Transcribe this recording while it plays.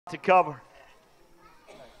to cover.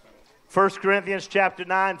 1 Corinthians chapter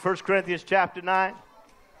 9. 1 Corinthians chapter 9.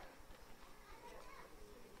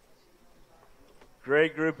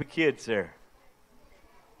 Great group of kids there.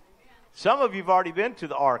 Some of you have already been to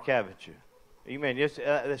the ark, haven't you? Amen.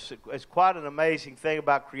 It's quite an amazing thing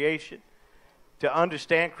about creation. To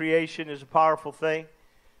understand creation is a powerful thing.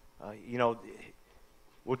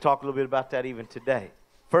 We'll talk a little bit about that even today.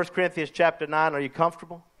 1 Corinthians chapter 9, are you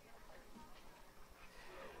comfortable?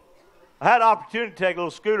 I had an opportunity to take a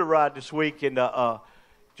little scooter ride this week, and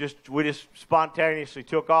we just spontaneously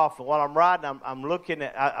took off. And while I'm riding, I'm looking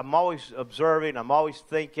at, I'm always observing, I'm always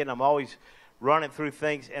thinking, I'm always running through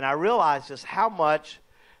things, and I realize just how much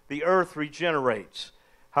the earth regenerates,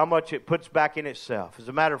 how much it puts back in itself. As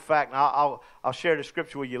a matter of fact, I'll share the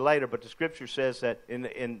scripture with you later, but the scripture says that in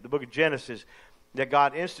the book of Genesis, that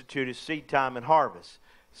God instituted seed time and harvest.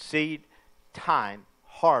 Seed time,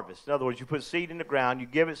 harvest. In other words, you put seed in the ground, you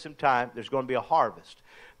give it some time, there's going to be a harvest.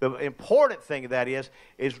 The important thing of that is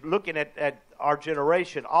looking at our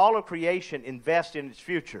generation. All of creation invests in its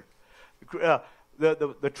future.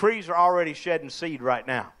 The trees are already shedding seed right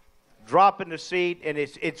now. Dropping the seed, and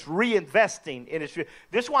it's reinvesting in its future.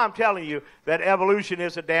 This is why I'm telling you that evolution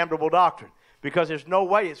is a damnable doctrine, because there's no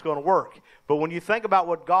way it's going to work. But when you think about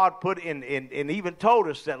what God put in even told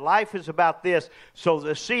us that life is about this, so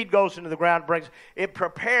the seed goes into the ground, it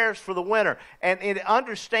prepares for the winter. And it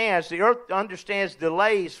understands, the earth understands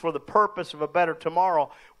delays for the purpose of a better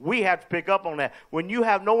tomorrow. We have to pick up on that. When you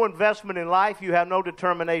have no investment in life, you have no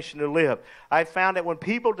determination to live. I found that when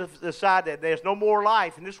people decide that there's no more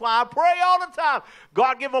life, and this is why I pray all the time,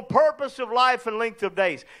 God give them purpose of life and length of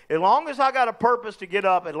days. As long as I got a purpose to get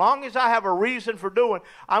up, as long as I have a reason for doing,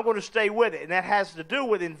 I'm going to stay with it. And that has to do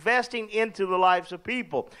with investing into the lives of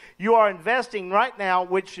people. You are investing right now,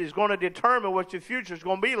 which is going to determine what your future is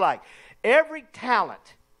going to be like. Every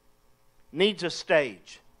talent needs a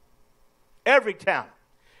stage. Every talent.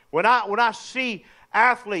 When I see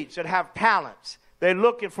athletes that have talents, they're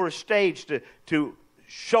looking for a stage to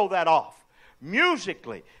show that off.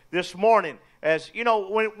 Musically, this morning, as you know,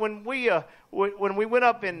 when we went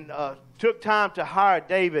up and took time to hire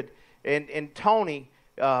David and Tony,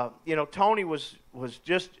 Tony was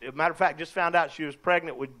just, as a matter of fact, just found out she was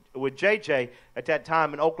pregnant with JJ at that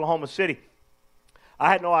time in Oklahoma City.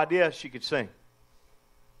 I had no idea she could sing.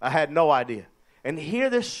 I had no idea. And hear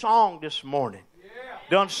this song this morning.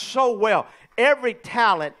 Done so well. Every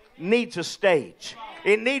talent needs a stage.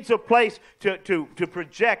 It needs a place to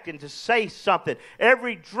project and to say something.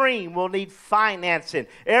 Every dream will need financing.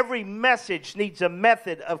 Every message needs a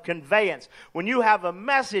method of conveyance. When you have a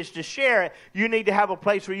message to share it, you need to have a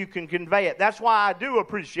place where you can convey it. That's why I do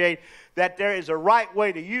appreciate that there is a right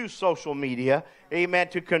way to use social media, amen,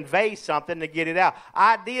 to convey something, to get it out.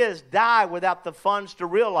 Ideas die without the funds to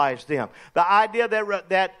realize them. The idea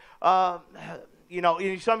that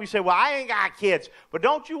some of you say, well, I ain't got kids. But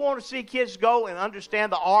don't you want to see kids go and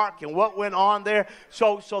understand the ark and what went on there?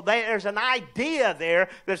 So there's an idea there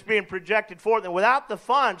that's being projected forth. And without the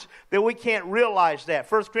funds, then we can't realize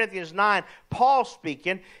that. 1 Corinthians 9, Paul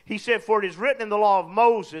speaking, he said, for it is written in the law of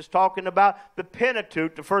Moses, talking about the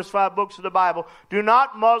Pentateuch, the first 5 books of the Bible, do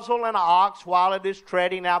not muzzle an ox while it is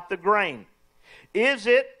treading out the grain. Is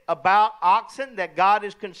it about oxen that God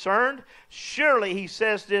is concerned? Surely he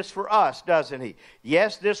says this for us, doesn't he?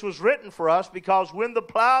 Yes, this was written for us because when the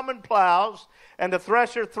plowman plows and the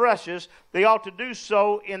thresher threshes, they ought to do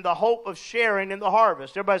so in the hope of sharing in the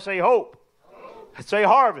harvest. Everybody say hope. Hope. Say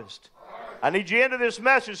harvest. Harvest. I need you into this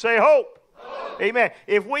message. Say hope. Amen.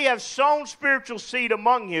 If we have sown spiritual seed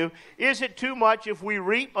among you, is it too much if we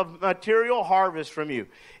reap a material harvest from you?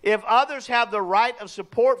 If others have the right of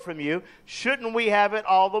support from you, shouldn't we have it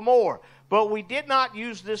all the more? But we did not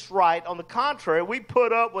use this right. On the contrary, we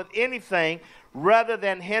put up with anything rather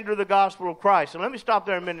than hinder the gospel of Christ. And let me stop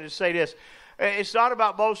there a minute to say this. It's not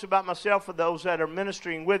about boasting about myself or those that are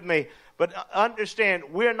ministering with me, but understand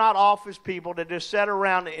we're not office people that just sit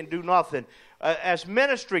around and do nothing. As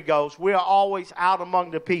ministry goes, we are always out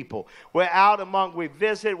among the people. We're out among, we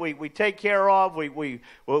visit, we take care of, we're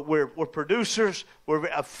producers, we're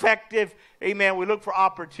effective. Amen. We look for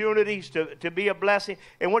opportunities to be a blessing.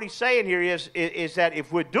 And what he's saying here is that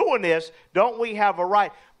if we're doing this, don't we have a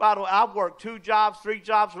right? By the way, I've worked 2 jobs, 3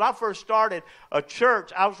 jobs. When I first started a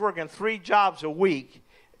church, I was working 3 jobs a week,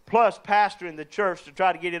 plus pastoring the church to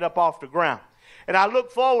try to get it up off the ground. And I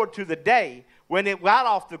look forward to the day when it got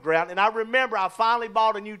off the ground, and I remember I finally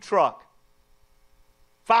bought a new truck.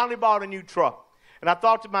 And I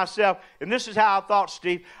thought to myself, and this is how I thought,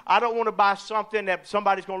 Steve, I don't want to buy something that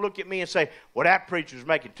somebody's going to look at me and say, well, that preacher's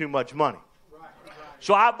making too much money. Right.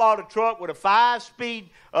 So I bought a truck with a 5-speed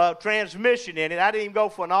transmission in it. I didn't even go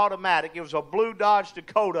for an automatic. It was a blue Dodge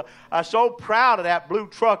Dakota. I was so proud of that blue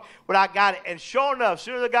truck when I got it. And sure enough, as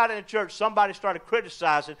soon as I got in the church, somebody started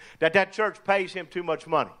criticizing that church pays him too much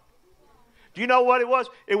money. Do you know what it was?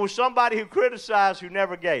 It was somebody who criticized who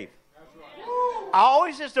never gave. I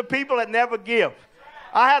always it's the people that never give.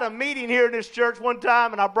 I had a meeting here in this church one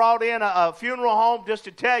time, and I brought in a funeral home just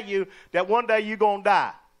to tell you that one day you're going to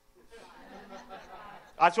die.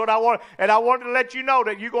 That's what I wanted. And I wanted to let you know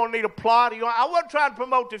that you're going to need a plot. I wasn't trying to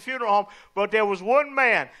promote the funeral home, but there was one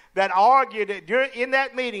man that argued that in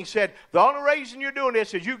that meeting said, the only reason you're doing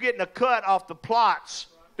this is you're getting a cut off the plots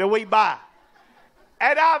that we buy.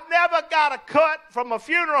 And I've never got a cut from a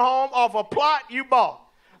funeral home off a plot you bought.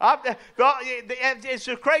 It's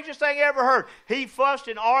the craziest thing I ever heard. He fussed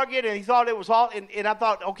and argued, and he thought it was all. And I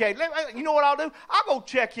thought, okay, you know what I'll do? I'll go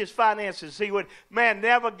check his finances and see what man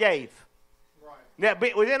never gave. Right. Now,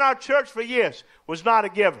 within our church for years was not a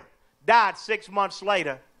giver. Died 6 months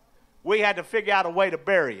later. We had to figure out a way to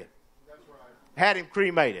bury him. That's right. Had him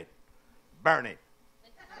cremated, burn him.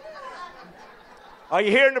 Are you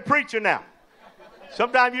hearing the preacher now?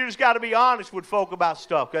 Sometimes you just got to be honest with folk about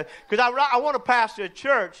stuff. Because I want to pastor a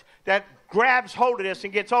church that grabs hold of this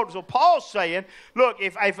and gets hold of it. So Paul's saying, look,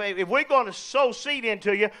 if we're going to sow seed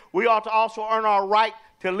into you, we ought to also earn our right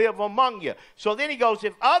to live among you. So then he goes,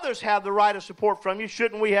 if others have the right of support from you,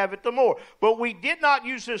 shouldn't we have it the more? But we did not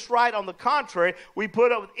use this right. On the contrary, we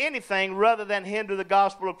put up with anything rather than hinder the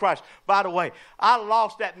gospel of Christ. By the way, I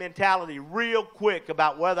lost that mentality real quick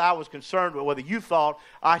about whether I was concerned with whether you thought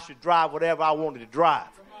I should drive whatever I wanted to drive.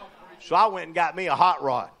 So I went and got me a hot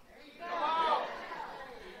rod.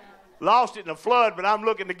 Lost it in a flood, but I'm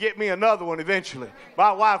looking to get me another one eventually.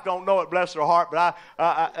 My wife don't know it, bless her heart, but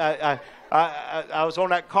I was on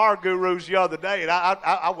that Car Gurus the other day, and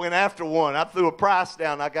I went after one. I threw a price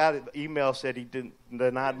down. I got an email said he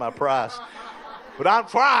denied my price. But I'm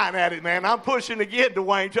trying at it, man. I'm pushing again,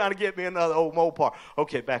 Dwayne, trying to get me another old Mopar.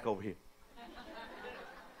 Okay, back over here.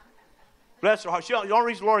 Bless her heart. The only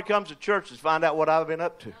reason Lori comes to church is to find out what I've been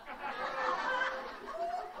up to.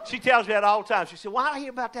 She tells me that all the time. She said, why I hear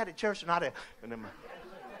about that at church and not at...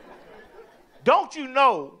 Don't you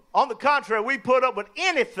know, on the contrary, we put up with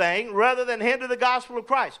anything rather than hinder the gospel of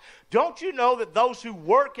Christ. Don't you know that those who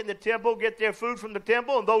work in the temple get their food from the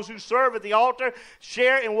temple, and those who serve at the altar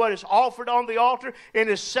share in what is offered on the altar? In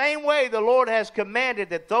the same way, the Lord has commanded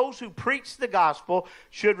that those who preach the gospel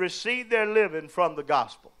should receive their living from the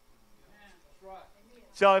gospel.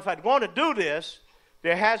 So if I'd want to do this,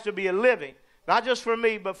 there has to be a living. Not just for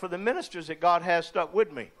me, but for the ministers that God has stuck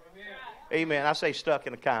with me. Amen. I say stuck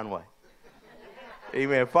in a kind way.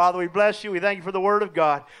 Amen. Father, we bless you. We thank you for the word of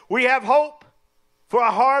God. We have hope for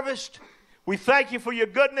a harvest. We thank you for your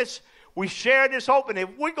goodness. We share this hope. And if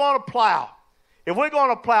we're going to plow,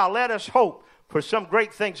 let us hope for some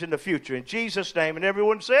great things in the future. In Jesus' name. And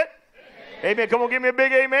everyone said, amen. Amen. Come on, give me a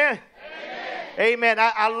big amen. Amen.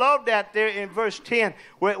 I love that there in verse 10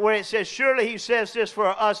 where it says, surely he says this for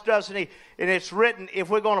us, doesn't he? And it's written, if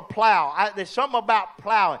we're going to plow. There's something about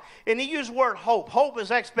plowing. And he used the word hope. Hope is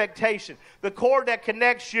expectation. The cord that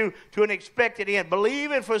connects you to an expected end.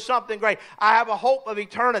 Believing for something great. I have a hope of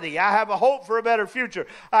eternity. I have a hope for a better future.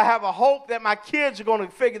 I have a hope that my kids are going to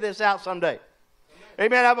figure this out someday.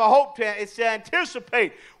 Amen. I have a hope it's to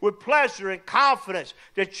anticipate with pleasure and confidence,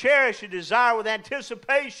 to cherish and desire with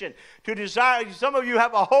anticipation, to desire. Some of you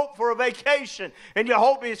have a hope for a vacation, and you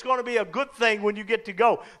hope it's going to be a good thing when you get to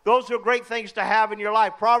go. Those are great things to have in your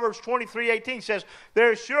life. Proverbs 23:18 says,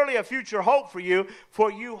 there is surely a future hope for you,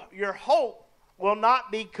 your hope will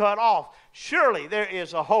not be cut off. Surely there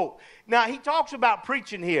is a hope. Now, he talks about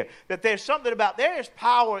preaching here, that there's something about, there is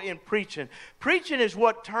power in preaching. Preaching is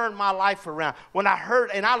what turned my life around. When I heard,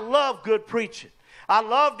 and I love good preaching. I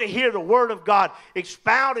love to hear the word of God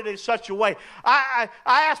expounded in such a way. I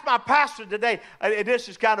asked my pastor today, and this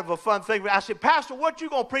is kind of a fun thing, I said, Pastor, what you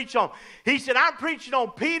going to preach on? He said, I'm preaching on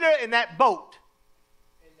Peter and that boat.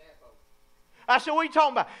 I said, what are you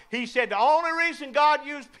talking about? He said, the only reason God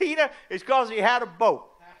used Peter is because he had a boat.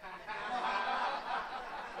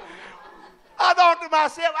 I thought to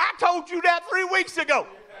myself, I told you that 3 weeks ago.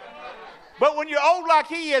 But when you're old like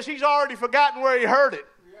he is, he's already forgotten where he heard it.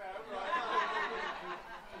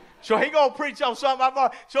 So he going to preach on something.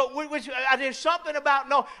 There's something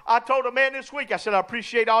about, I told a man this week, I said, I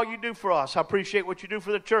appreciate all you do for us. I appreciate what you do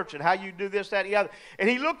for the church and how you do this, that, and the other. And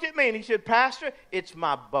he looked at me and he said, Pastor, it's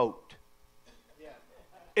my boat.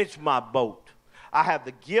 It's my boat. I have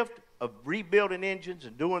the gift of rebuilding engines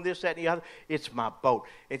and doing this, that, and the other. It's my boat.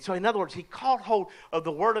 And so, in other words, he caught hold of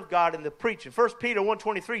the Word of God in the preaching. 1 Peter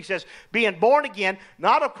 1:23 says, being born again,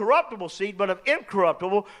 not of corruptible seed, but of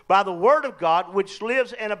incorruptible, by the Word of God, which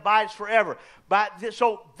lives and abides forever.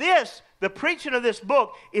 The preaching of this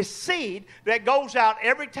book is seed that goes out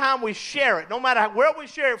every time we share it. No matter where we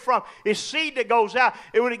share it from, it's seed that goes out.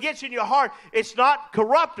 And when it gets in your heart, it's not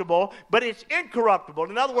corruptible, but it's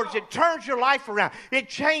incorruptible. In other words, it turns your life around. It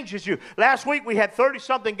changes you. Last week, we had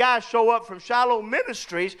 30-something guys show up from Shiloh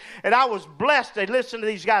Ministries, and I was blessed to listen to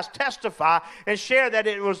these guys testify and share that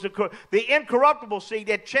it was the incorruptible seed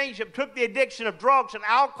that changed them, took the addiction of drugs and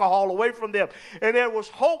alcohol away from them. And there was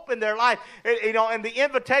hope in their life. And the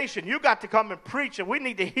invitation, you got to come and preach, and we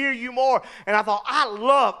need to hear you more. And I thought, I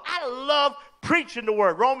love preaching the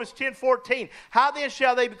word. Romans 10:14. How then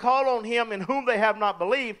shall they call on him in whom they have not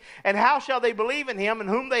believed? And how shall they believe in him in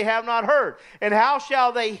whom they have not heard? And how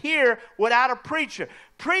shall they hear without a preacher?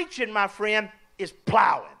 Preaching, my friend, is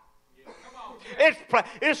plowing.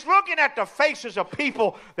 It's looking at the faces of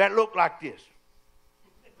people that look like this.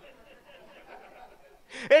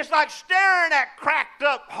 It's like staring at cracked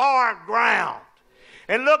up hard ground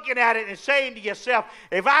and looking at it and saying to yourself,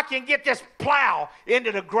 if I can get this plow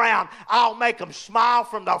into the ground, I'll make them smile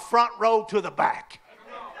from the front row to the back.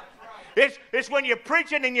 It's when you're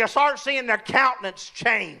preaching and you start seeing their countenance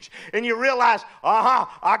change and you realize,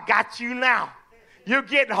 I got you now. You're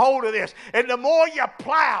getting hold of this. And the more you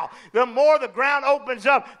plow, the more the ground opens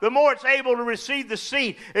up, the more it's able to receive the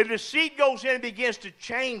seed. And the seed goes in and begins to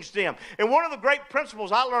change them. And one of the great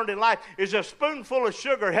principles I learned in life is a spoonful of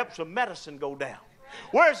sugar helps a medicine go down.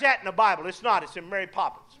 Where's that in the Bible? It's not. It's in Mary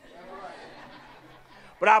Poppins.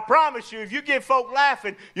 But I promise you, if you get folk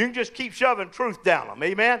laughing, you can just keep shoving truth down them.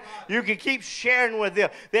 Amen? You can keep sharing with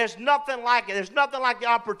them. There's nothing like it. There's nothing like the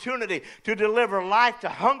opportunity to deliver life to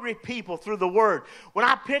hungry people through the Word. When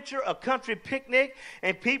I picture a country picnic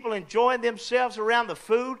and people enjoying themselves around the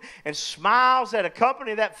food and smiles that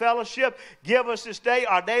accompany that fellowship, give us this day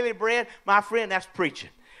our daily bread, my friend, that's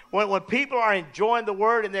preaching. When people are enjoying the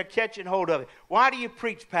Word and they're catching hold of it. Why do you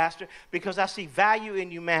preach, Pastor? Because I see value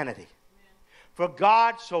in humanity. For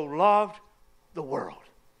God so loved the world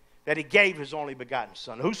that he gave his only begotten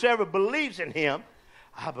Son. Whosoever believes in him,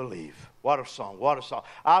 I believe. What a song, what a song.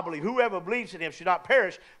 I believe whoever believes in him should not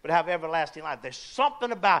perish, but have everlasting life. There's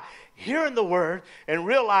something about hearing the word and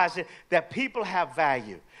realizing that people have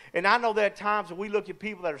value. And I know there are times when we look at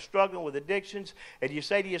people that are struggling with addictions, and you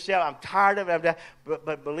say to yourself, I'm tired of it.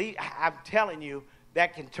 But believe, I'm telling you,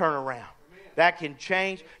 that can turn around. That can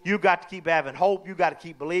change. You got to keep having hope. You got to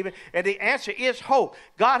keep believing. And the answer is hope.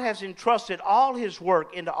 God has entrusted all his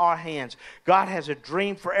work into our hands. God has a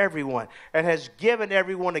dream for everyone and has given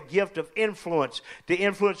everyone a gift of influence to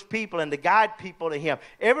influence people and to guide people to him.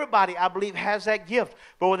 Everybody, I believe, has that gift.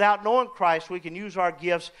 But without knowing Christ, we can use our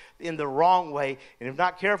gifts in the wrong way. And if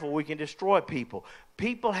not careful, we can destroy people.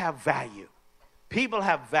 People have value. People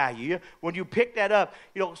have value. When you pick that up,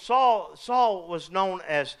 Saul was known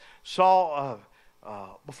as Saul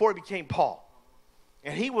before he became Paul.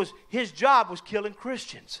 And his job was killing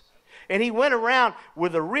Christians. And he went around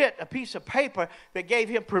with a piece of paper that gave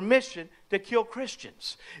him permission to kill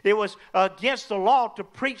Christians. It was against the law to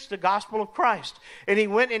preach the gospel of Christ. And he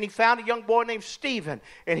went and he found a young boy named Stephen.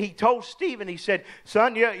 And he told Stephen, he said,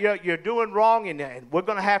 son, you're doing wrong and we're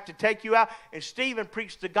going to have to take you out. And Stephen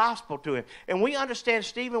preached the gospel to him. And we understand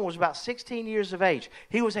Stephen was about 16 years of age.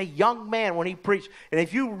 He was a young man when he preached. And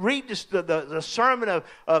if you read the sermon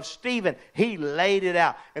of Stephen, he laid it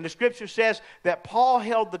out. And the scripture says that Paul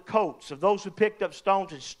held the coats of those who picked up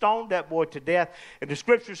stones and stoned that boy to death. And the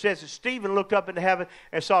scripture says that Stephen looked up into heaven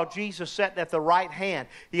and saw Jesus sitting at the right hand.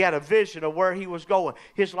 He had a vision of where he was going.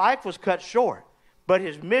 His life was cut short, but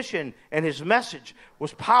his mission and his message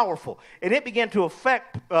was powerful. And it began to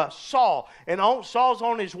affect Saul. And Saul's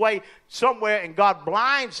on his way somewhere, and God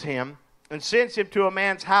blinds him and sends him to a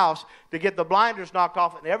man's house to get the blinders knocked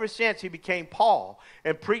off. And ever since, he became Paul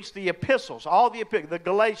and preached the epistles, all the epistles, the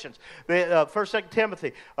Galatians, the 1st, 2nd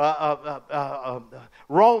Timothy,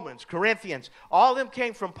 Romans, Corinthians. All of them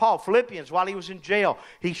came from Paul. Philippians, while he was in jail,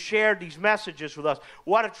 he shared these messages with us.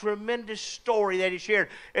 What a tremendous story that he shared.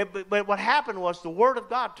 But what happened was the Word of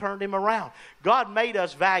God turned him around. God made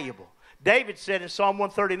us valuable. David said in Psalm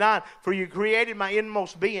 139, for you created my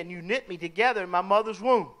inmost being. You knit me together in my mother's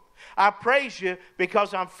womb. I praise you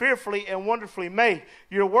because I'm fearfully and wonderfully made.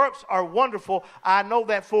 Your works are wonderful. I know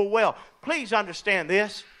that full well. Please understand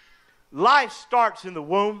this. Life starts in the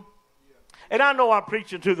womb, And I know I'm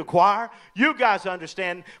preaching to the choir. You guys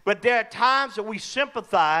understand. But there are times that we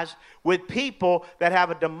sympathize with people that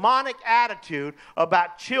have a demonic attitude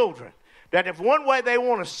about children. That if one way they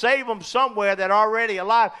want to save them somewhere that are already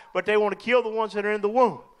alive, but they want to kill the ones that are in the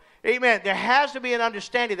womb. Amen. There has to be an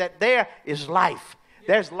understanding that there is life.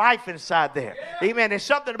 There's life inside there. Amen. There's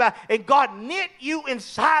something about, and God knit you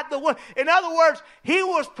inside the womb. In other words, He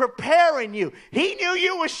was preparing you. He knew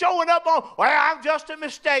you were showing up on, well, I'm just a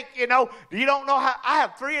mistake, you know. You don't know how, I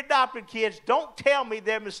have 3 adopted kids. Don't tell me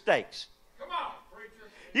they're mistakes. Come on, preacher.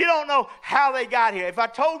 You don't know how they got here. If I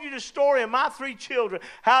told you the story of my 3 children,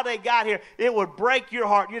 how they got here, it would break your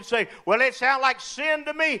heart. You'd say, well, it sounds like sin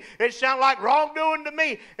to me. It sounds like wrongdoing to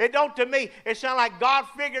me. It don't to me. It sounds like God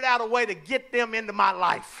figured out a way to get them into my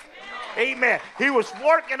life. Amen. He was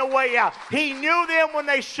working a way out. He knew them when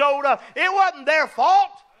they showed up. It wasn't their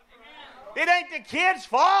fault. It ain't the kids'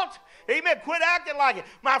 fault. Amen. Quit acting like it.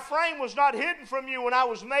 My frame was not hidden from you when I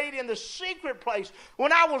was made in the secret place.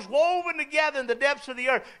 When I was woven together in the depths of the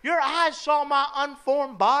earth. Your eyes saw my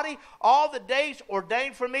unformed body. All the days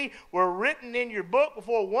ordained for me were written in your book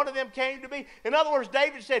before one of them came to me. In other words,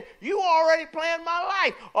 David said, you already planned my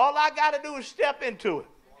life. All I got to do is step into it.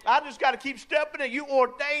 I just got to keep stepping in. You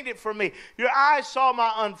ordained it for me. Your eyes saw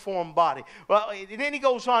my unformed body. Well, then he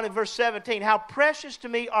goes on in verse 17. How precious to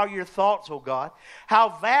me are your thoughts, O God.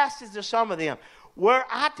 How vast is the sum of them. Were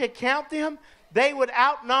I to count them, they would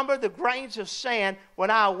outnumber the grains of sand. When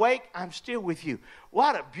I awake, I'm still with you.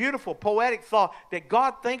 What a beautiful poetic thought that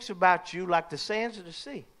God thinks about you like the sands of the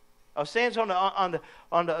sea. Or sands on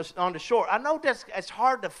the shore. I know it's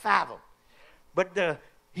hard to fathom. But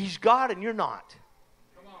He's God and you're not.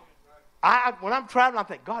 When I'm traveling, I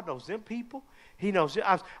think, God knows them people. He knows it.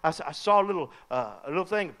 I saw a little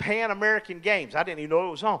thing, Pan American Games. I didn't even know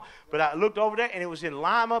it was on. But I looked over there, and it was in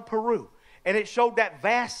Lima, Peru. And it showed that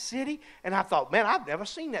vast city. And I thought, man, I've never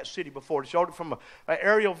seen that city before. It showed it from an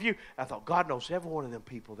aerial view. I thought, God knows every one of them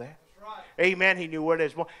people there. That's right. Amen. He knew where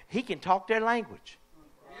there's more. He can talk their language.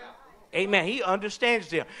 Amen. He understands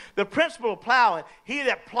them. The principle of plowing, he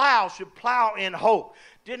that plows should plow in hope.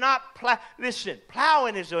 Do not plow. Listen,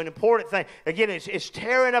 plowing is an important thing. Again, it's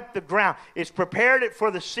tearing up the ground. It's preparing it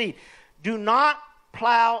for the seed. Do not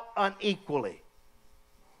plow unequally.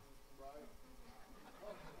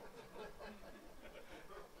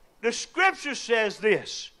 The scripture says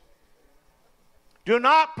this. Do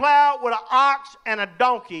not plow with an ox and a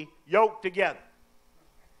donkey yoked together.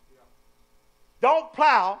 Don't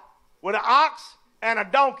plow with an ox and a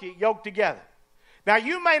donkey yoked together. Now,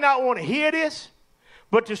 you may not want to hear this,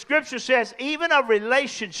 but the scripture says, even of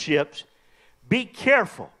relationships, be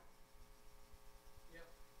careful.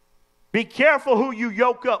 Be careful who you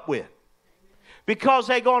yoke up with. Because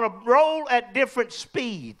they're going to roll at different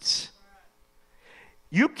speeds.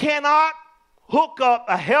 You cannot hook up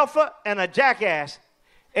a heifer and a jackass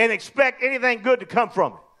and expect anything good to come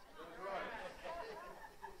from it.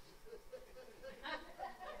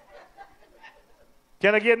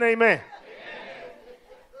 Can I get an amen?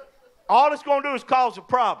 All it's going to do is cause a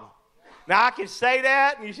problem. Now, I can say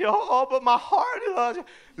that, and you say, oh, but my heart is...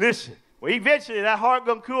 Listen, well, eventually that heart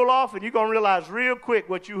going to cool off, and you're going to realize real quick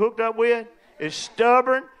what you hooked up with is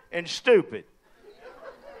stubborn and stupid.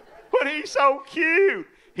 But he's so cute.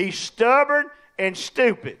 He's stubborn and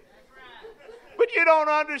stupid. But you don't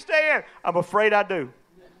understand. I'm afraid I do.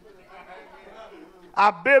 I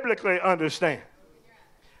biblically understand.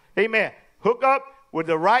 Amen. Hook up with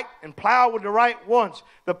the right and plow with the right ones.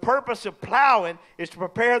 The purpose of plowing is to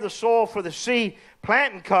prepare the soil for the seed.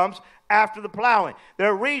 Planting comes after the plowing. There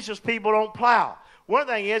are reasons people don't plow. One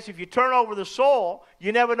thing is, if you turn over the soil,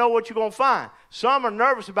 you never know what you're going to find. Some are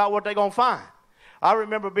nervous about what they're going to find. I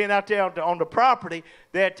remember being out there on the property.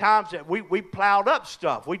 There are times that we plowed up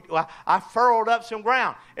stuff. I furrowed up some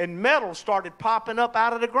ground, and metal started popping up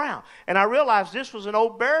out of the ground. And I realized this was an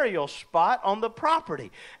old burial spot on the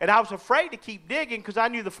property. And I was afraid to keep digging because I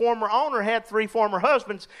knew the former owner had 3 former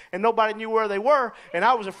husbands, and nobody knew where they were. And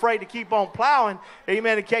I was afraid to keep on plowing,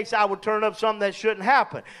 amen, in case I would turn up something that shouldn't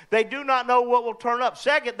happen. They do not know what will turn up.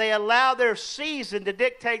 Second, they allow their season to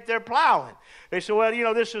dictate their plowing. They say, well, you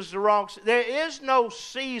know, this is the wrong. There is no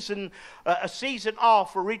season, a season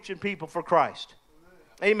off for reaching people for Christ.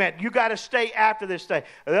 Amen. You got to stay after this day.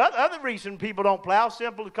 The other reason people don't plow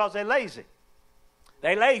simply because they're lazy.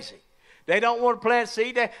 They're lazy. They don't want to plant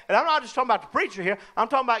seed. And I'm not just talking about the preacher here. I'm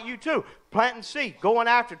talking about you too. Planting seed, going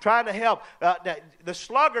after, trying to help. The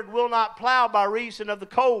sluggard will not plow by reason of the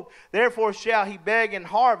cold. Therefore shall he beg and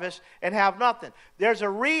harvest and have nothing. There's a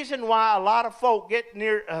reason why a lot of folk get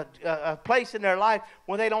near a place in their life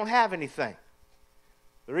when they don't have anything.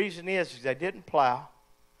 The reason is they didn't plow.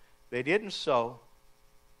 They didn't sow,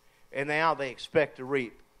 and now they expect to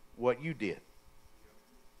reap what you did.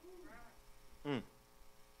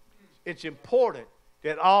 It's important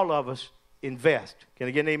that all of us invest. Can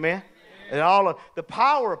I get an amen? And the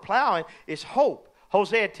power of plowing is hope.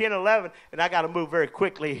 Hosea 10:11, and I got to move very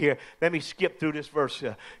quickly here. Let me skip through this verse.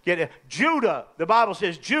 Judah, the Bible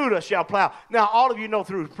says, Judah shall plow. Now, all of you know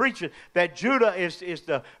through preaching that Judah is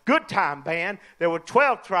the good time band. There were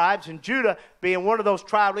 12 tribes, and Judah, being one of those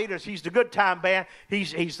tribe leaders, he's the good time band.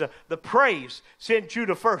 He's the praise. Send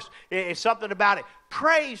Judah first. It's something about it.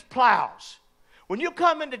 Praise plows. When you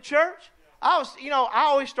come into church, I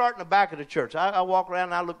always start in the back of the church. I walk around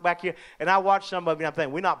and I look back here, and I watch some of you, and I'm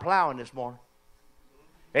thinking, we're not plowing this morning.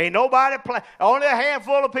 Ain't nobody only a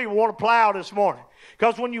handful of people want to plow this morning.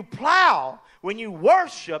 Because when you plow, when you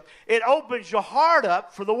worship, it opens your heart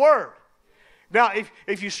up for the word. Now,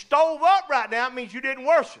 if you stove up right now, it means you didn't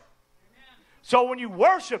worship. So when you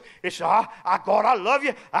worship, it's, God, I love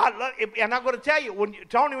you. I love you. And I'm going to tell you,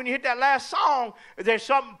 Tony, when you hit that last song, there's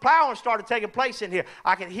something plowing started taking place in here.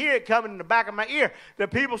 I can hear it coming in the back of my ear. The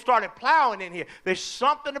people started plowing in here. There's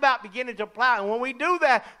something about beginning to plow. And when we do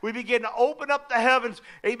that, we begin to open up the heavens,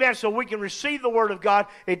 amen, so we can receive the word of God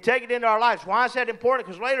and take it into our lives. Why is that important?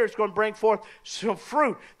 Because later it's going to bring forth some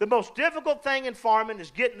fruit. The most difficult thing in farming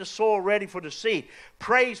is getting the soil ready for the seed.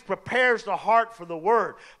 Praise prepares the heart for the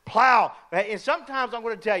word. Plow. And sometimes I'm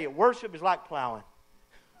going to tell you, worship is like plowing.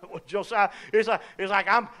 Josiah, it's like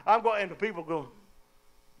I'm going, and the people go,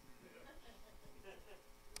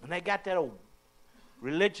 and they got that old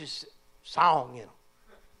religious song in them.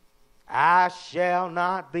 I shall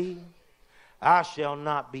not be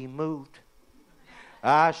moved.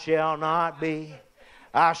 I shall not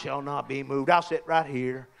be moved. I'll sit right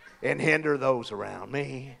here and hinder those around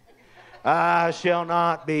me. I shall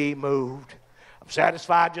not be moved. I'm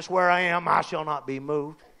satisfied just where I am. I shall not be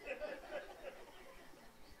moved.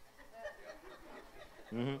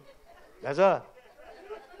 That's us.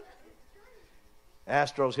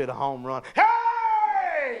 Astros hit a home run.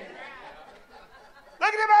 Hey!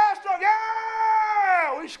 Look at them Astros.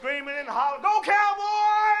 Yeah! We screaming in the holler. Go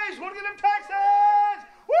Cowboys! Look at them Texans!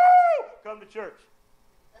 Woo! Come to church.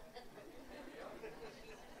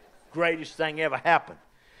 Greatest thing ever happened.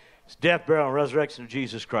 It's death, burial, and resurrection of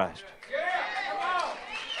Jesus Christ.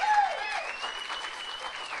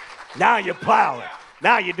 Now you're plowing.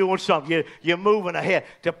 Now you're doing something. You're moving ahead.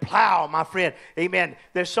 To plow, my friend, amen.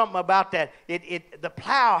 There's something about that. The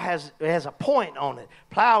plow has a point on it.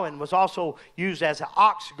 Plowing was also used as an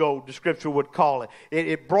ox goad, the scripture would call it.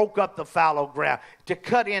 It broke up the fallow ground. To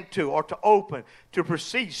cut into or to open, to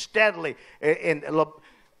proceed steadily. And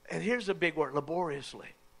here's the big word, laboriously.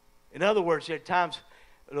 In other words, there are times,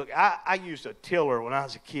 look, I used a tiller when I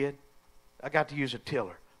was a kid. I got to use a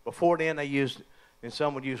tiller. Before then, and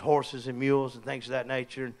some would use horses and mules and things of that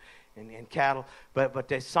nature and cattle. But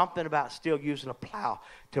there's something about still using a plow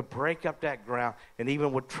to break up that ground. And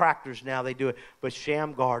even with tractors now, they do it. But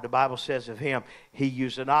Shamgar, the Bible says of him, he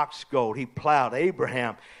used an ox goad. He plowed.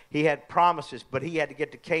 Abraham, he had promises, but he had to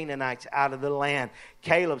get the Canaanites out of the land.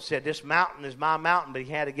 Caleb said, this mountain is my mountain, but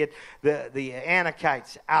he had to get the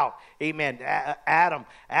Anakites out. Amen. Adam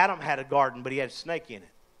had a garden, but he had a snake in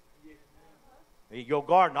it. Your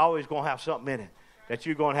garden always going to have something in it that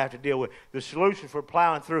you're going to have to deal with. The solution for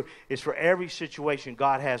plowing through is for every situation,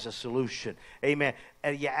 God has a solution. Amen.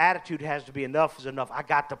 And your attitude has to be enough is enough. I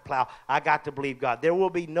got to plow. I got to believe God. There will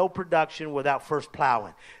be no production without first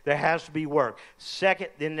plowing. There has to be work.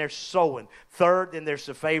 Second, then there's sowing. Third, then there's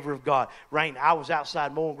the favor of God. Rain. I was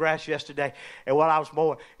outside mowing grass yesterday, and while I was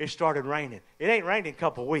mowing, it started raining. It ain't rained in a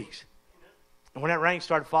couple of weeks. And when that rain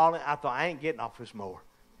started falling, I thought, I ain't getting off this mower.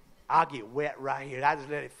 I'll get wet right here. I just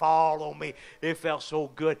let it fall on me. It felt so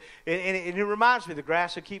good. And it reminds me, the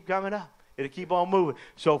grass will keep coming up. It'll keep on moving.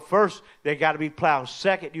 So first, they got to be plowed.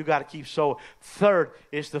 Second, you got to keep sowing. Third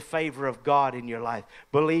is the favor of God in your life.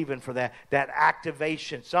 Believing for that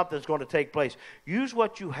activation. Something's going to take place. Use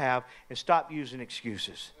what you have and stop using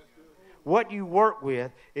excuses. What you work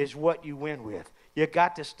with is what you win with. You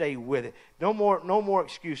got to stay with it. No more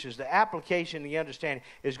excuses. The application, the understanding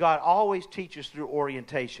is God always teaches through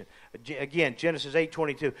orientation. Again, Genesis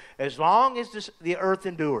 8:22. As long as the earth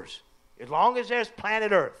endures, as long as there's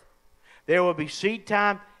planet Earth, there will be seed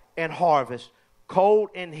time and harvest, cold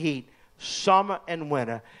and heat, summer and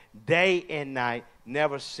winter, day and night,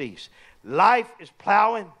 never cease. Life is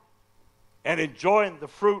plowing and enjoying the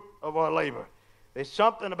fruit of our labor. There's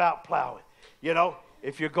something about plowing. You know,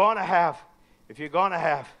 if you're going to have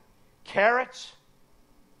carrots,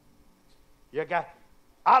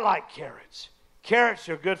 I like carrots. Carrots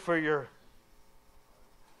are good for your,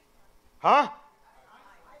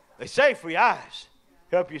 They say for your eyes,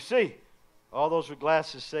 help you see. All those with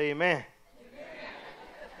glasses say amen.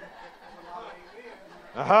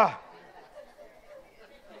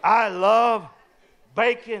 I love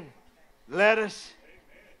bacon, lettuce,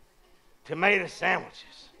 tomato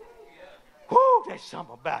sandwiches. Whoo, there's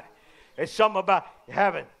something about it. There's something about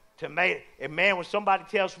having tomato. And man, when somebody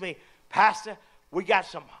tells me, Pastor, we got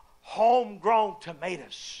some homegrown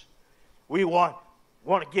tomatoes. We want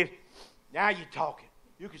to give. Now you're talking.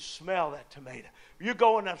 You can smell that tomato. You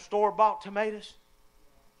go in them store-bought tomatoes,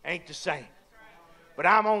 ain't the same. But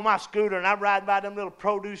I'm on my scooter and I'm riding by them little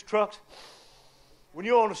produce trucks. When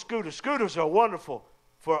you're on a scooter, scooters are wonderful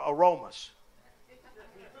for aromas.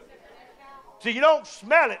 See, you don't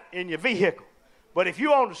smell it in your vehicle. But if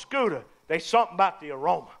you're on a scooter, there's something about the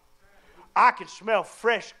aroma. I can smell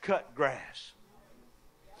fresh cut grass.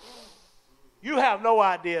 You have no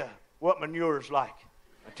idea what manure is like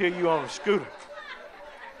until you're on a scooter.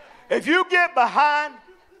 If you get behind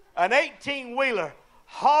an 18-wheeler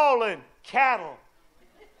hauling cattle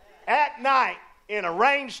at night in a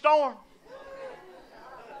rainstorm,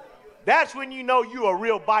 that's when you know you're a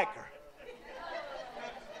real biker.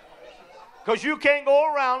 Because you can't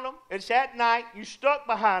go around them. It's at night. You stuck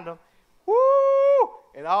behind them. Woo!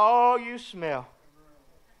 And all you smell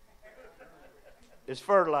is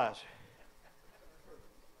fertilizer.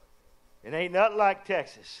 It ain't nothing like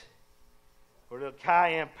Texas. Or a little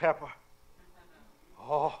cayenne pepper.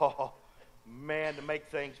 Oh, man, to make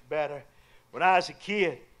things better. When I was a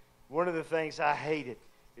kid, one of the things I hated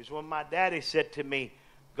is when my daddy said to me,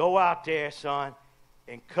 go out there, son,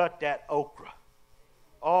 and cut that okra.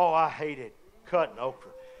 Oh, I hated cutting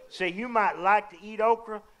okra. See, you might like to eat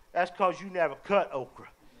okra. That's because you never cut okra.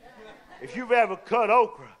 If you've ever cut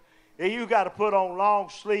okra, then you got to put on long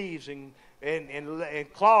sleeves and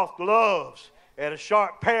cloth gloves and a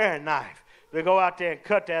sharp paring knife to go out there and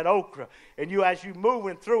cut that okra. And you, as you're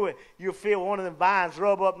moving through it, you'll feel one of them vines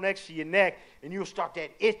rub up next to your neck, and you'll start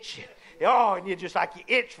that itching. Oh, and you're just like you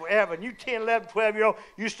itch forever. And you 10, 11, 12-year-old,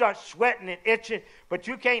 you start sweating and itching. But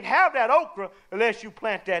you can't have that okra unless you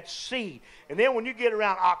plant that seed. And then when you get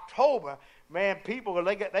around October, man, people,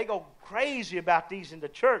 they go crazy about these in the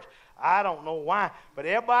church. I don't know why. But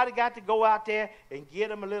everybody got to go out there and get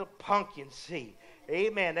them a little pumpkin seed.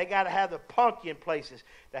 Amen. They got to have the pumpkin places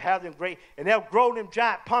to have them great. And they'll grow them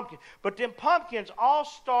giant pumpkins. But them pumpkins all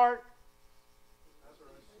start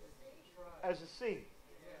as a seed.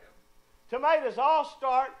 Tomatoes all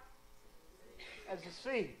start as a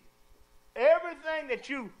seed. Everything that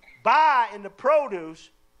you buy in the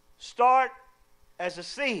produce start as a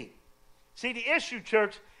seed. See, the issue,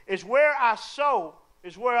 church, is where I sow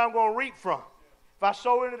is where I'm going to reap from. If I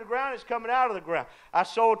sow into the ground, it's coming out of the ground. I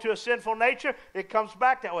sow into a sinful nature, it comes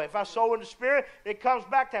back that way. If I sow in the spirit, it comes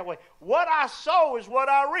back that way. What I sow is what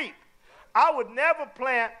I reap. I would never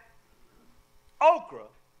plant okra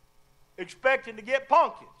expecting to get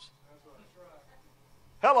pumpkins.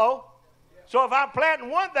 Hello? So if I'm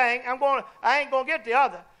planting one thing, I ain't going to get the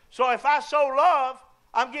other. So if I sow love,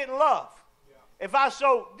 I'm getting love. If I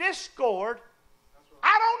sow discord,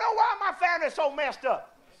 I don't know why my family's so messed up.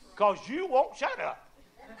 Because you won't shut up.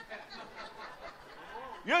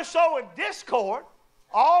 You're sowing discord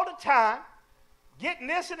all the time, getting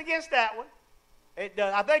this and against that one.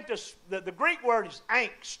 I think the Greek word is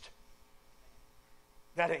angst.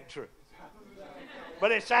 That ain't true.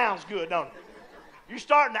 But it sounds good, don't it? You're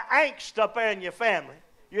starting to angst up there in your family.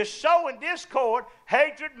 You're sowing discord,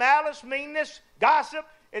 hatred, malice, meanness, gossip,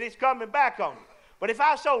 and it's coming back on you. But if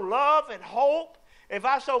I sow love and hope, if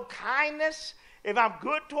I sow kindness, if I'm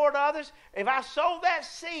good toward others, if I sow that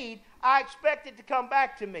seed, I expect it to come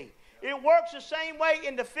back to me. It works the same way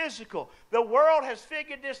in the physical. The world has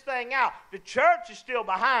figured this thing out. The church is still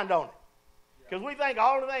behind on it. Because we think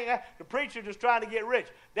all the preacher just trying to get rich.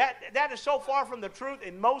 That is so far from the truth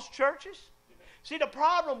in most churches. See, the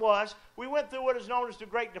problem was we went through what is known as the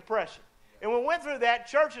Great Depression. And when we went through that,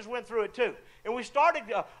 churches went through it too. And we started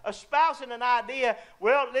espousing an idea,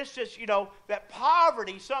 well, let's just, that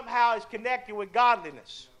poverty somehow is connected with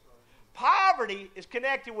godliness. Poverty is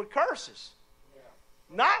connected with curses,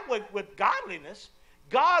 not with godliness.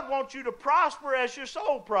 God wants you to prosper as your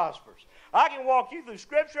soul prospers. I can walk you through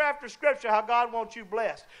scripture after scripture how God wants you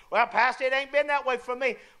blessed. Well, Pastor, it ain't been that way for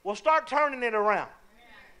me. Well, start turning it around.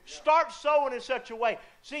 Start sowing in such a way.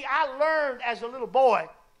 See, I learned as a little boy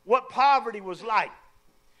what poverty was like.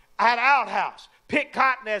 I had an outhouse. picked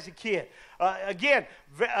cotton as a kid.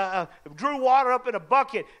 Drew water up in a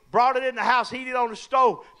bucket, brought it in the house, heated on the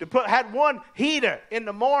stove. Had one heater in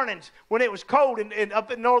the mornings when it was cold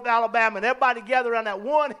up in North Alabama, and everybody gathered around that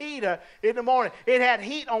one heater in the morning. It had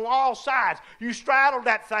heat on all sides. You straddled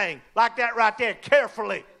that thing like that right there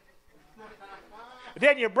carefully.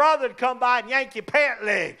 Then your brother would come by and yank your pant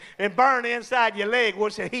leg and burn the inside your leg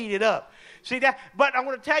once it heated up. See that? But I'm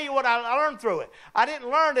going to tell you what I learned through it. I didn't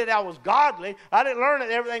learn that I was godly. I didn't learn that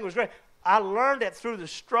everything was great. I learned it through the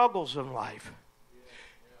struggles of life.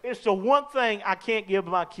 It's the one thing I can't give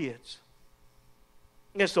my kids.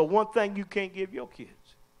 It's the one thing you can't give your kids.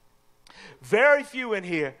 Very few in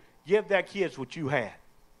here give their kids what you had,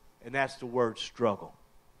 and that's the word struggle.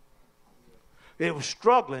 It was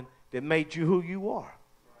struggling that made you who you are.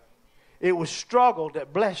 It was struggle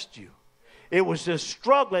that blessed you. It was the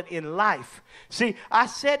struggling in life. See, I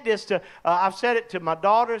said this I've said it to my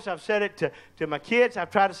daughters. I've said it to my kids.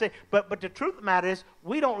 I've tried to say, but the truth of the matter is,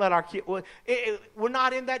 we don't let our kids, we're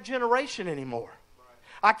not in that generation anymore.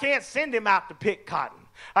 I can't send him out to pick cotton.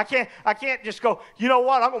 I can't just go, you know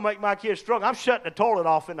what, I'm going to make my kids struggle. I'm shutting the toilet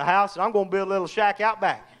off in the house, and I'm going to build a little shack out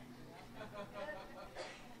back.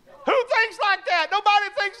 Who thinks like that?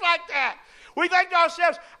 Nobody thinks like that. We think to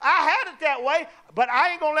ourselves, I had it that way, but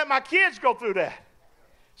I ain't going to let my kids go through that.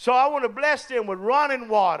 So I want to bless them with running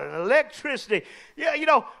water and electricity. Yeah, you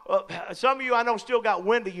know, some of you I know still got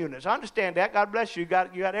window units. I understand that. God bless you. You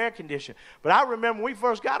got air conditioning. But I remember when we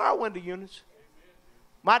first got our window units,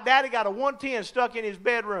 my daddy got a 110 stuck in his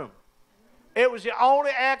bedroom. It was the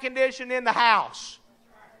only air conditioning in the house.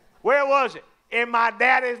 Where was it? In my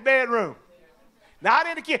daddy's bedroom. Not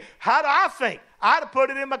in the kid. How do I think? I'd have put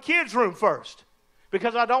it in my kids' room first,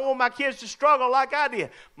 because I don't want my kids to struggle like I did.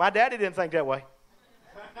 My daddy didn't think that way.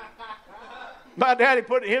 My daddy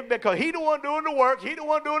put it in his bed because he the one doing the work, he the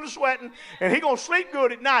one doing the sweating, and he going to sleep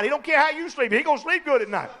good at night. He don't care how you sleep. He going to sleep good at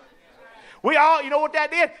night. We all, you know what that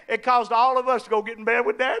did? It caused all of us to go get in bed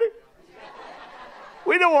with Daddy.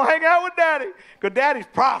 We don't want to hang out with Daddy because Daddy's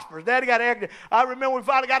prosperous. Daddy got air. I remember we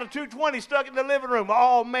finally got a 220 stuck in the living room.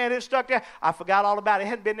 Oh, man, it stuck there. I forgot all about it. It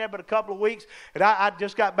hadn't been there but a couple of weeks. And I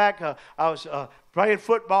just got back. I was playing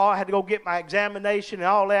football. I had to go get my examination and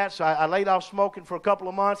all that. So I laid off smoking for a couple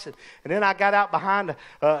of months. And then I got out behind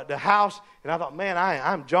the house. And I thought, man,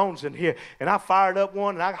 I'm Jones in here. And I fired up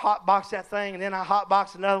one, and I hotboxed that thing, and then I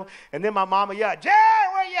hotboxed another one. And then my mama yelled, Jerry,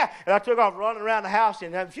 where you at? And I took off running around the house.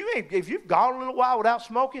 And if you've gone a little while without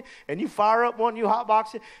smoking, and you fire up one, you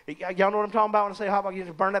hotbox it, y'all know what I'm talking about when I say hotbox? You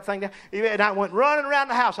just burn that thing down. And I went running around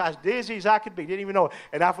the house. I was dizzy as I could be. Didn't even know it.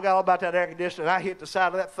 And I forgot all about that air conditioner. And I hit the side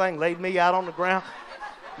of that thing, laid me out on the ground.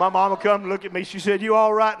 My mama come and look at me. She said, you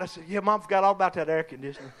all right? And I said, yeah, Mom, forgot all about that air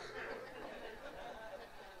conditioner.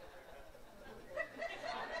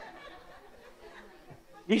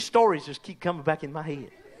 These stories just keep coming back in my head.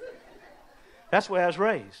 That's where I was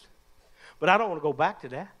raised. But I don't want to go back to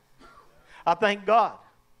that. I thank God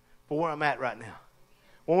for where I'm at right now.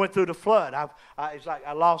 When we went through the flood, it's like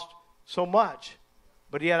I lost so much,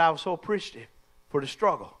 but yet I was so appreciative for the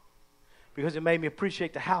struggle because it made me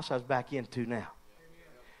appreciate the house I was back into now.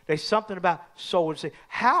 There's something about sowing.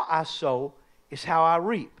 How I sow is how I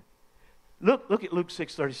reap. Look at Luke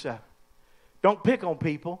 6:37. Don't pick on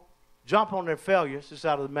people. Jump on their failures. This is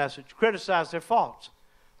out of the Message. Criticize their faults.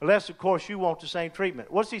 Unless, of course, you want the same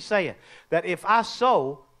treatment. What's he saying? That if I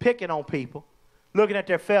sow picking on people, looking at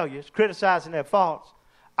their failures, criticizing their faults,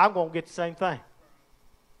 I'm going to get the same thing.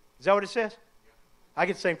 Is that what it says? I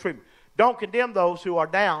get the same treatment. Don't condemn those who are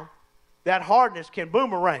down. That hardness can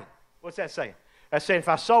boomerang. What's that saying? That's saying if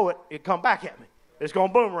I sow it, it'll come back at me. It's going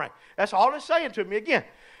to boomerang. That's all it's saying to me again.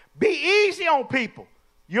 Be easy on people.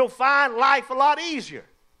 You'll find life a lot easier.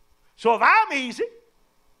 So if I'm easy,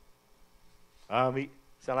 sound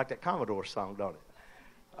like that Commodore song, don't it?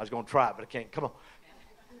 I was going to try it, but I can't. Come on.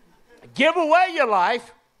 Give away your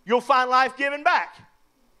life, you'll find life giving back.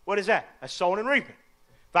 What is that? That's sowing and reaping.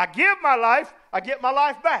 If I give my life, I get my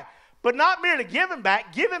life back. But not merely giving back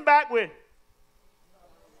with. Giving back with.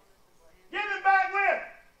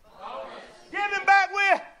 Giving back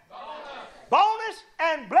with. Bonus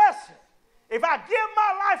and blessing. If I give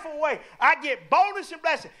my life away, I get bonus and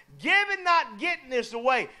blessing. Giving, not getting, this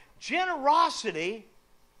away. Generosity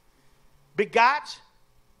begots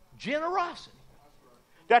generosity.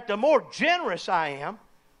 That the more generous I am,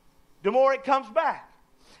 the more it comes back.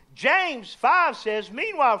 James 5 says,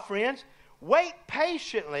 meanwhile, friends, wait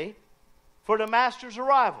patiently for the master's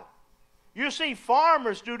arrival. You see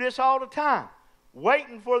farmers do this all the time,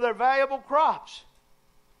 waiting for their valuable crops.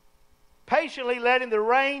 Patiently letting the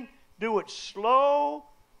rain do its slow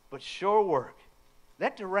but sure work.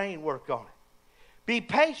 Let the rain work on it. Be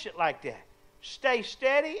patient like that. Stay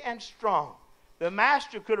steady and strong. The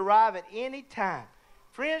master could arrive at any time.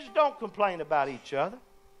 Friends, don't complain about each other.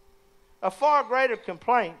 A far greater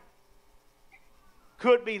complaint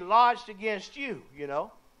could be lodged against you, you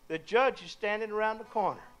know. The judge is standing around the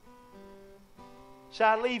corner. So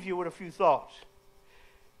I leave you with a few thoughts.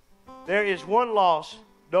 There is one loss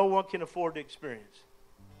no one can afford to experience.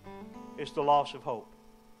 It's the loss of hope.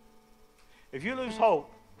 If you lose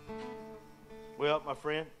hope, well, my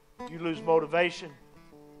friend, you lose motivation.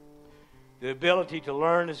 The ability to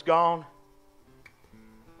learn is gone.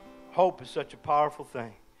 Hope is such a powerful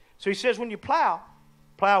thing. So he says when you plow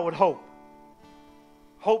with hope.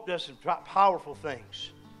 Hope does some powerful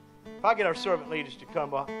things. If I get our servant leaders to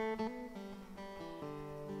come up.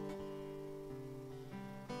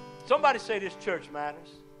 Somebody say this church matters.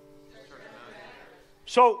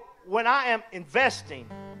 So when I am investing,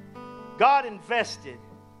 God invested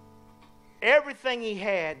everything he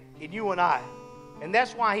had in you and I. And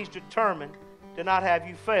that's why he's determined to not have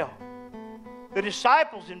you fail. The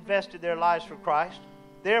disciples invested their lives for Christ.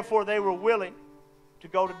 Therefore, they were willing to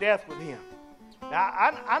go to death with him. Now,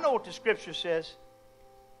 I know what the scripture says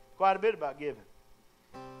quite a bit about giving.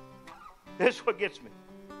 This is what gets me.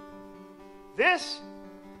 This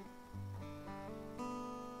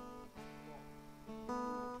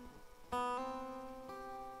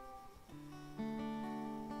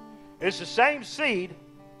is the same seed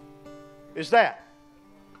as that.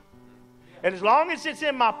 And as long as it's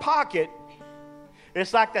in my pocket,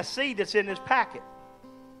 it's like that seed that's in this packet.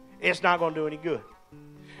 It's not going to do any good.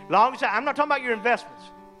 Long as I'm not talking about your investments,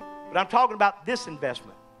 but I'm talking about this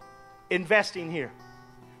investment. Investing here.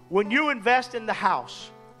 When you invest in the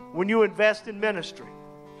house, when you invest in ministry,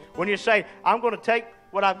 when you say, I'm going to take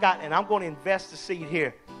what I've got and I'm going to invest the seed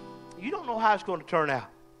here, you don't know how it's going to turn out.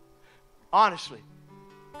 Honestly,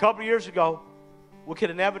 a couple of years ago, we could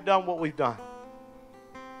have never done what we've done.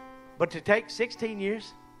 But to take 16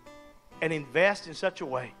 years and invest in such a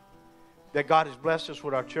way that God has blessed us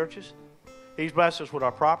with our churches, he's blessed us with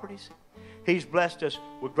our properties, he's blessed us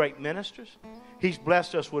with great ministers, he's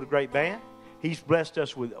blessed us with a great band, he's blessed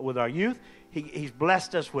us with our youth, he's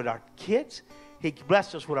blessed us with our kids, he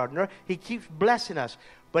blessed us with our nurse. He keeps blessing us,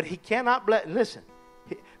 but he cannot bless. Listen,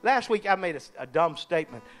 last week I made a dumb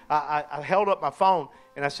statement. I held up my phone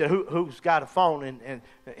and I said, who's got a phone? And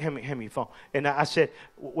hand me your phone. And I said,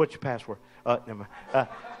 what's your password? Never mind.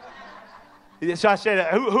 So I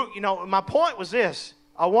said, who? You know, my point was this.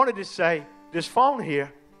 I wanted to say, this phone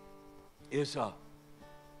here is,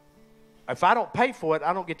 if I don't pay for it,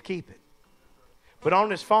 I don't get to keep it. But on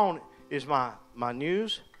this phone is my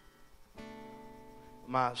news,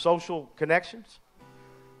 my social connections,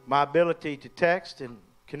 my ability to text and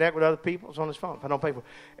connect with other people is on this phone if I don't pay for it.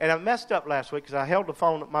 And I messed up last week because I held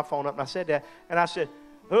my phone up and I said that. And I said,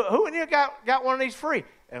 who in here got one of these free?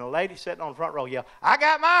 And a lady sitting on the front row yelled, I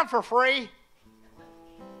got mine for free.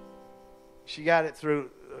 She got it through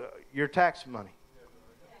your tax money.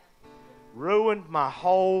 Ruined my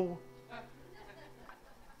whole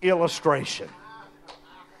illustration.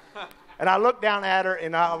 And I looked down at her,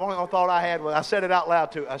 and the only thought I had was, I said it out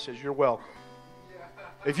loud too. I said, you're welcome.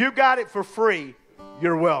 If you got it for free,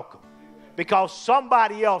 you're welcome. Because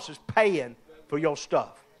somebody else is paying for your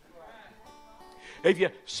stuff. If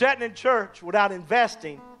you're sitting in church without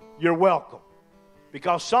investing, you're welcome.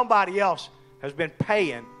 Because somebody else has been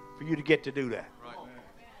paying for you to get to do that. Right.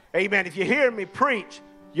 Amen. If you're hearing me preach,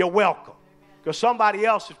 you're welcome. Because somebody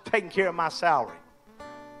else is taking care of my salary.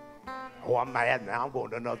 Oh, I'm mad now. I'm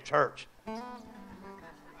going to another church.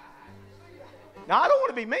 Now, I don't want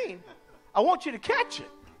to be mean. I want you to catch it.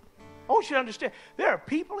 I want you to understand. There are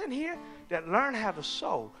people in here that learn how to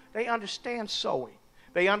sow. They understand sowing.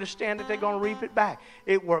 They understand that they're going to reap it back.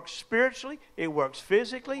 It works spiritually. It works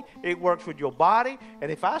physically. It works with your body.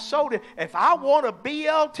 And if I sowed it, if I want a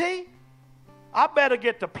BLT, I better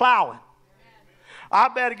get to plowing. I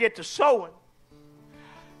better get to sowing.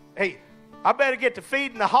 Hey, I better get to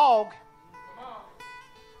feeding the hog.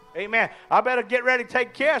 Amen. I better get ready to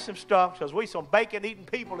take care of some stuff because we some bacon-eating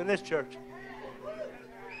people in this church.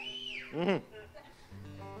 Mm-hmm.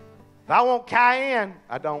 If I want cayenne,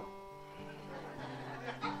 I don't.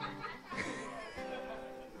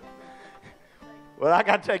 Well, I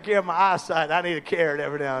got to take care of my eyesight. I need a carrot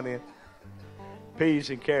every now and then. Peas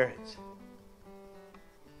and carrots.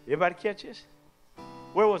 Everybody catch this?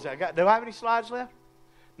 Where was that? Do I have any slides left?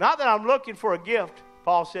 Not that I'm looking for a gift,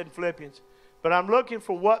 Paul said in Philippians, but I'm looking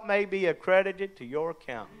for what may be accredited to your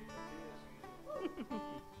account.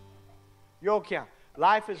 Your account.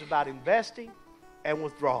 Life is about investing and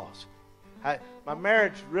withdrawals. My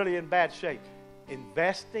marriage is really in bad shape.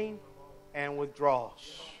 Investing and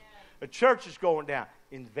withdrawals. The church is going down.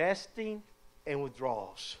 Investing and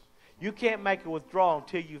withdrawals. You can't make a withdrawal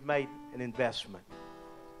until you've made an investment.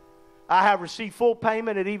 I have received full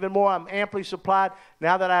payment, and even more, I'm amply supplied.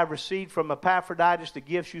 Now that I have received from Epaphroditus the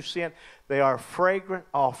gifts you sent, they are a fragrant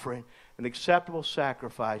offering, an acceptable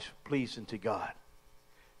sacrifice, pleasing to God.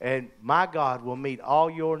 And my God will meet all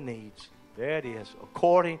your needs. There it is,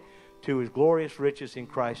 according to his glorious riches in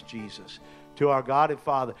Christ Jesus. To our God and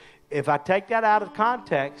Father. If I take that out of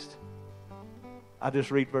context, I'll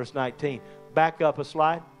just read verse 19. Back up a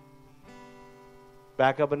slide.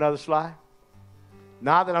 Back up another slide.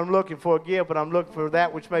 Not that I'm looking for a gift, but I'm looking for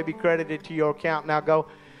that which may be credited to your account. Now go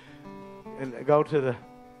to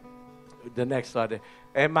the next slide there.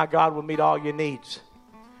 And my God will meet all your needs.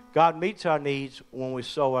 God meets our needs when we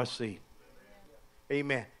sow our seed.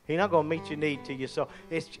 Amen. He's not going to meet your need till you sow.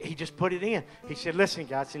 He just put it in. He said, listen,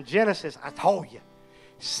 guys, in Genesis, I told you,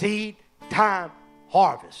 seed, time,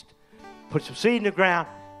 harvest. Put some seed in the ground.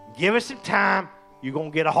 Give it some time. You're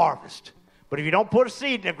going to get a harvest. But if you don't put a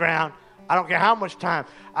seed in the ground, I don't care how much time.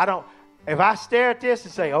 If I stare at this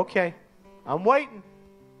and say, okay, I'm waiting.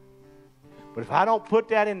 But if I don't put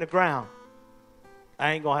that in the ground,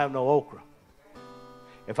 I ain't going to have no okra.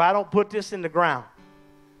 If I don't put this in the ground,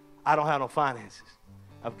 I don't have no finances.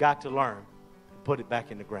 I've got to learn to put it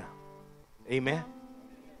back in the ground. Amen.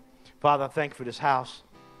 Father, I thank you for this house.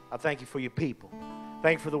 I thank you for your people.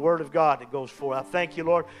 Thank you for the word of God that goes forth. I thank you,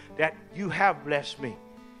 Lord, that you have blessed me.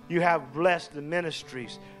 You have blessed the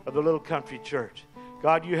ministries of the little country church.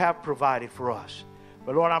 God, you have provided for us.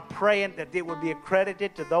 But Lord, I'm praying that it would be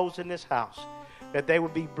accredited to those in this house, that they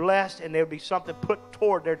would be blessed and there would be something put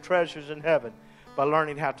toward their treasures in heaven by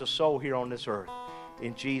learning how to sow here on this earth.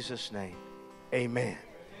 In Jesus' name, amen.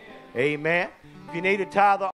 Amen. If you need a tithe